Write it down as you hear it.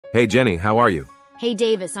Hey Jenny, how are you? Hey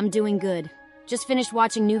Davis, I'm doing good. Just finished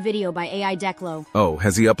watching new video by AI Declo. Oh,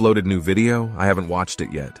 has he uploaded new video? I haven't watched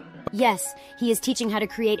it yet. Yes, he is teaching how to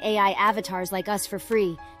create AI avatars like us for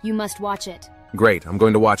free. You must watch it. Great, I'm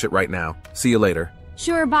going to watch it right now. See you later.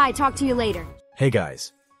 Sure, bye. Talk to you later. Hey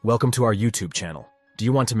guys, welcome to our YouTube channel. Do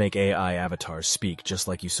you want to make AI avatars speak just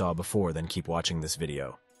like you saw before? Then keep watching this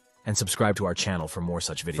video. And subscribe to our channel for more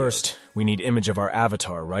such videos. First, we need image of our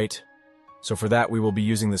avatar, right? So for that, we will be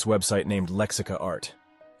using this website named Lexica ART.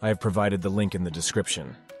 I have provided the link in the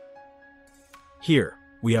description. Here,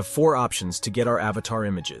 we have 4 options to get our avatar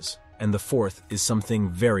images, and the 4th is something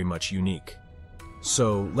very much unique.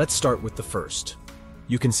 So let's start with the first.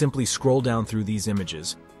 You can simply scroll down through these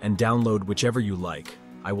images and download whichever you like.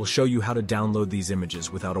 I will show you how to download these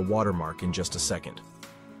images without a watermark in just a second.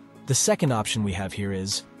 The second option we have here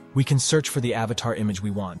is, we can search for the avatar image we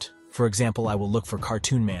want. For example, I will look for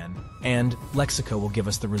Cartoon Man, and Lexica will give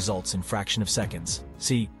us the results in fraction of seconds.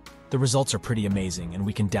 See, the results are pretty amazing, and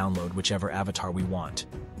we can download whichever avatar we want.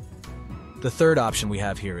 The third option we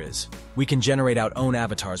have here is, we can generate our own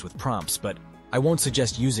avatars with prompts, but I won't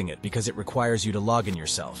suggest using it because it requires you to log in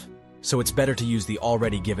yourself. So it's better to use the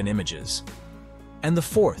already given images. And the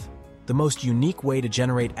fourth, the most unique way to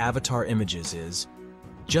generate avatar images is,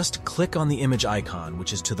 just click on the image icon,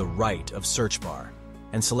 which is to the right of search bar,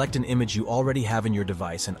 and select an image you already have in your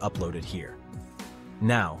device and upload it here.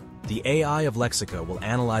 Now, the AI of Lexica will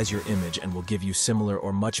analyze your image and will give you similar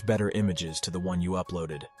or much better images to the one you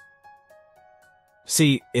uploaded.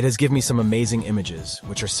 See, it has given me some amazing images,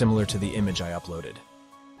 which are similar to the image I uploaded.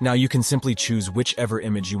 Now you can simply choose whichever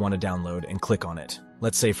image you want to download and click on it.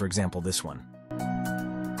 Let's say, for example, this one.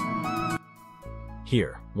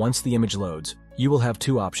 Here, once the image loads, you will have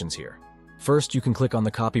 2 options here. First, you can click on the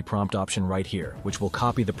copy prompt option right here, which will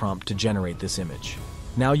copy the prompt to generate this image.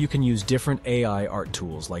 Now you can use different AI art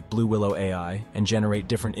tools like Blue Willow AI and generate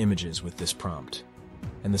different images with this prompt.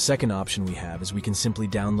 And the second option we have is we can simply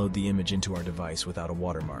download the image into our device without a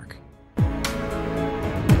watermark.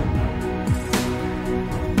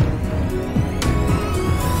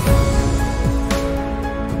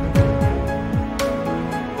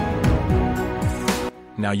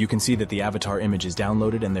 Now you can see that the avatar image is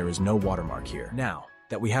downloaded and there is no watermark here. Now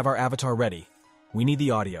that we have our avatar ready, we need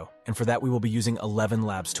the audio, and for that we will be using 11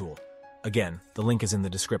 Labs tool. Again, the link is in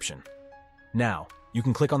the description. Now, you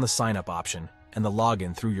can click on the sign up option and the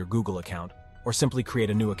login through your Google account, or simply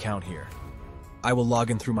create a new account here. I will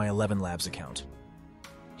log in through my 11 Labs account.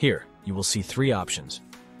 Here, you will see 3 options.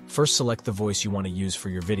 First, select the voice you want to use for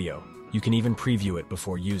your video. You can even preview it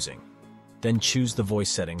before using. Then choose the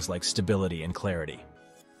voice settings like stability and clarity.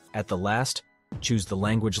 At the last, choose the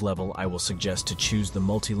language level. I will suggest to choose the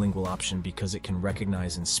multilingual option because it can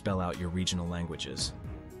recognize and spell out your regional languages.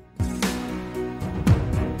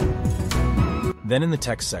 Then in the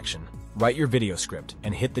text section, write your video script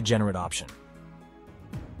and hit the generate option.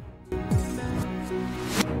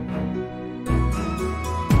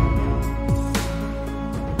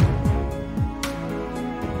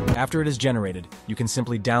 After it is generated, you can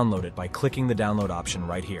simply download it by clicking the download option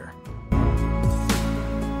right here.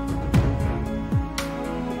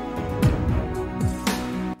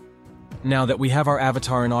 Now that we have our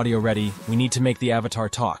avatar and audio ready, we need to make the avatar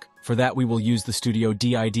talk. For that, we will use the Studio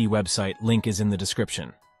DID website, link is in the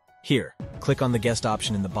description. Here, click on the guest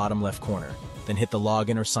option in the bottom left corner, then hit the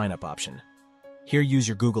login or sign up option. Here, use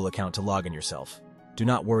your Google account to log in yourself. Do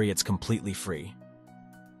not worry, it's completely free.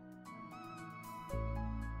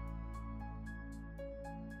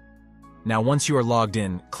 Now once you are logged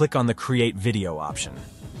in, click on the Create Video option.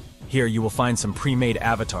 Here you will find some pre-made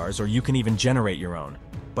avatars, or you can even generate your own.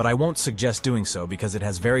 But I won't suggest doing so because it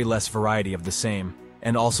has very less variety of the same,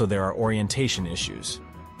 and also there are orientation issues.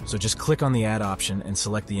 So just click on the Add option and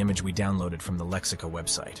select the image we downloaded from the Lexica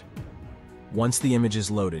website. Once the image is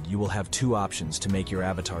loaded, you will have 2 options to make your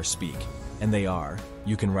avatar speak, and they are,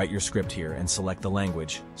 you can write your script here and select the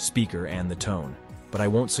language, speaker, and the tone. But I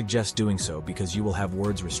won't suggest doing so because you will have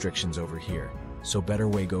words restrictions over here. So better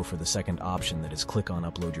way go for the second option, that is click on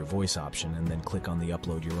Upload Your Voice option and then click on the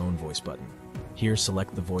Upload Your Own Voice button. Here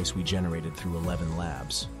select the voice we generated through 11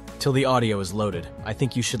 Labs. Till the audio is loaded, I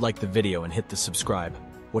think you should like the video and hit the subscribe.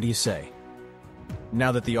 What do you say?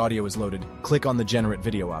 Now that the audio is loaded, click on the Generate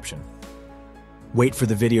Video option. Wait for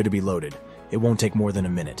the video to be loaded. It won't take more than a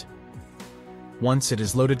minute. Once it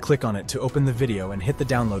is loaded, click on it to open the video and hit the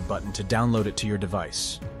download button to download it to your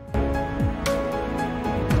device.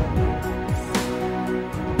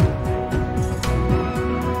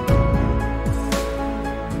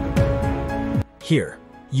 Here,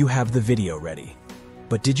 you have the video ready.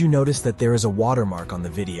 But did you notice that there is a watermark on the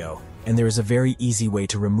video? and there is a very easy way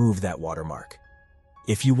to remove that watermark.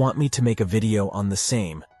 If you want me to make a video on the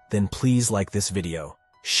same, then please like this video,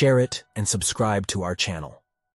 share it, and subscribe to our channel.